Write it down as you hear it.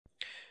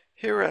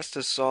Here we're asked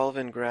to solve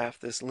and graph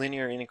this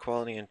linear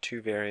inequality in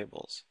two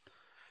variables.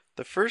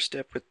 The first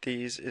step with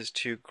these is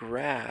to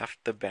graph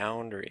the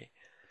boundary.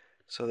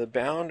 So the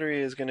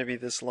boundary is going to be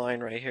this line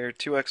right here,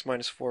 2x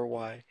minus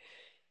 4y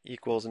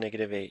equals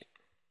negative 8.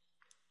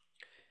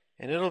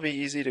 And it'll be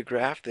easy to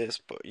graph this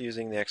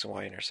using the x and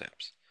y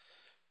intercepts.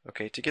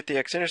 Okay, to get the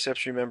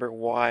x-intercepts, remember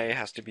y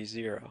has to be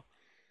 0.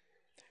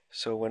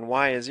 So when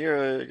y is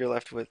 0, you're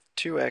left with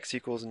 2x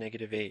equals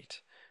negative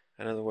 8.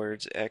 In other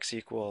words, x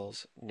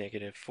equals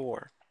negative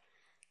 4.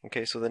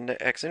 Okay, so the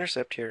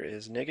x-intercept here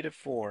is negative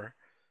 4,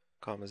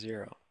 comma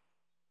 0.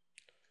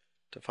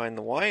 To find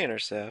the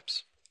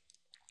y-intercepts,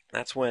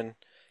 that's when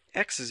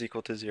x is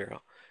equal to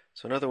 0.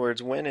 So in other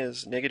words, when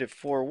is negative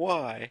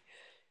 4y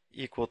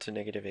equal to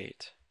negative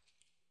 8?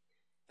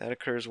 That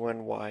occurs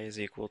when y is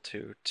equal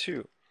to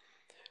 2.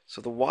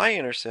 So the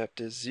y-intercept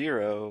is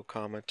 0,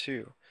 comma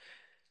 2.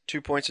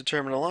 2 points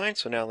determine a line,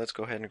 so now let's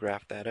go ahead and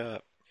graph that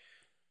up.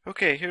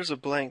 Okay, here's a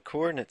blank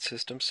coordinate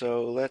system,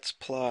 so let's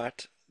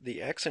plot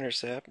the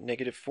x-intercept,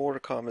 negative 4,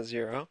 comma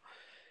 0,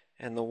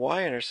 and the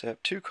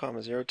y-intercept, 2,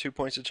 comma 0, 2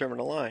 points determine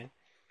a line.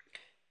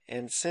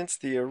 And since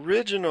the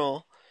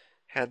original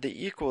had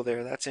the equal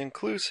there, that's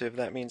inclusive.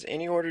 That means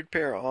any ordered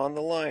pair on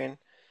the line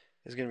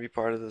is going to be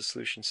part of the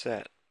solution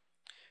set.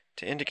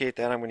 To indicate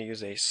that, I'm going to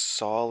use a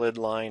solid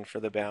line for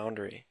the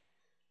boundary.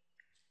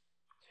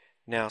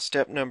 Now,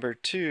 step number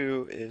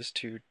 2 is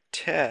to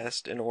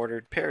test an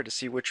ordered pair to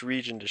see which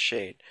region to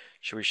shade.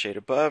 Should we shade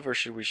above or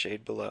should we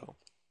shade below?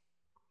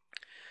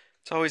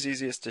 It's always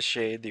easiest to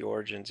shade the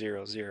origin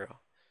 0, 0.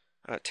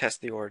 Test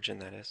the origin,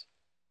 that is.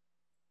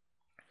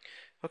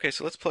 Okay,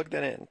 so let's plug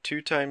that in.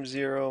 2 times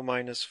 0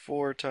 minus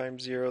 4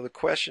 times 0. The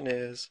question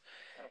is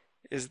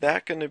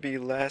that going to be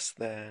less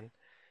than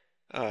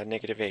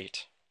negative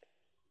 8?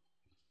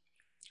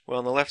 Well,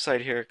 on the left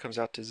side here, it comes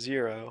out to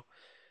 0.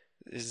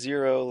 Is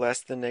 0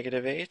 less than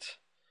negative 8?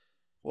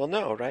 Well,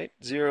 no, right?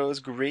 0 is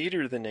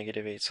greater than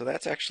negative 8, so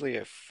that's actually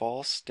a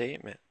false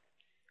statement.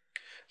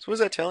 So what is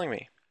that telling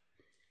me?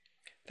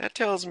 That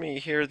tells me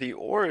here the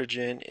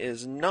origin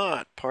is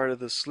not part of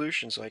the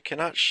solution, so I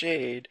cannot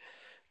shade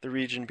the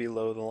region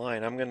below the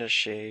line. I'm going to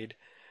shade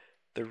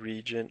the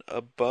region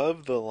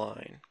above the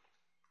line.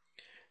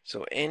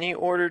 So any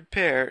ordered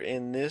pair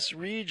in this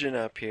region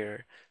up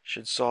here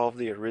should solve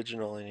the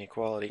original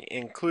inequality,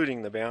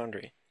 including the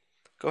boundary.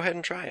 Go ahead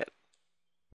and try it.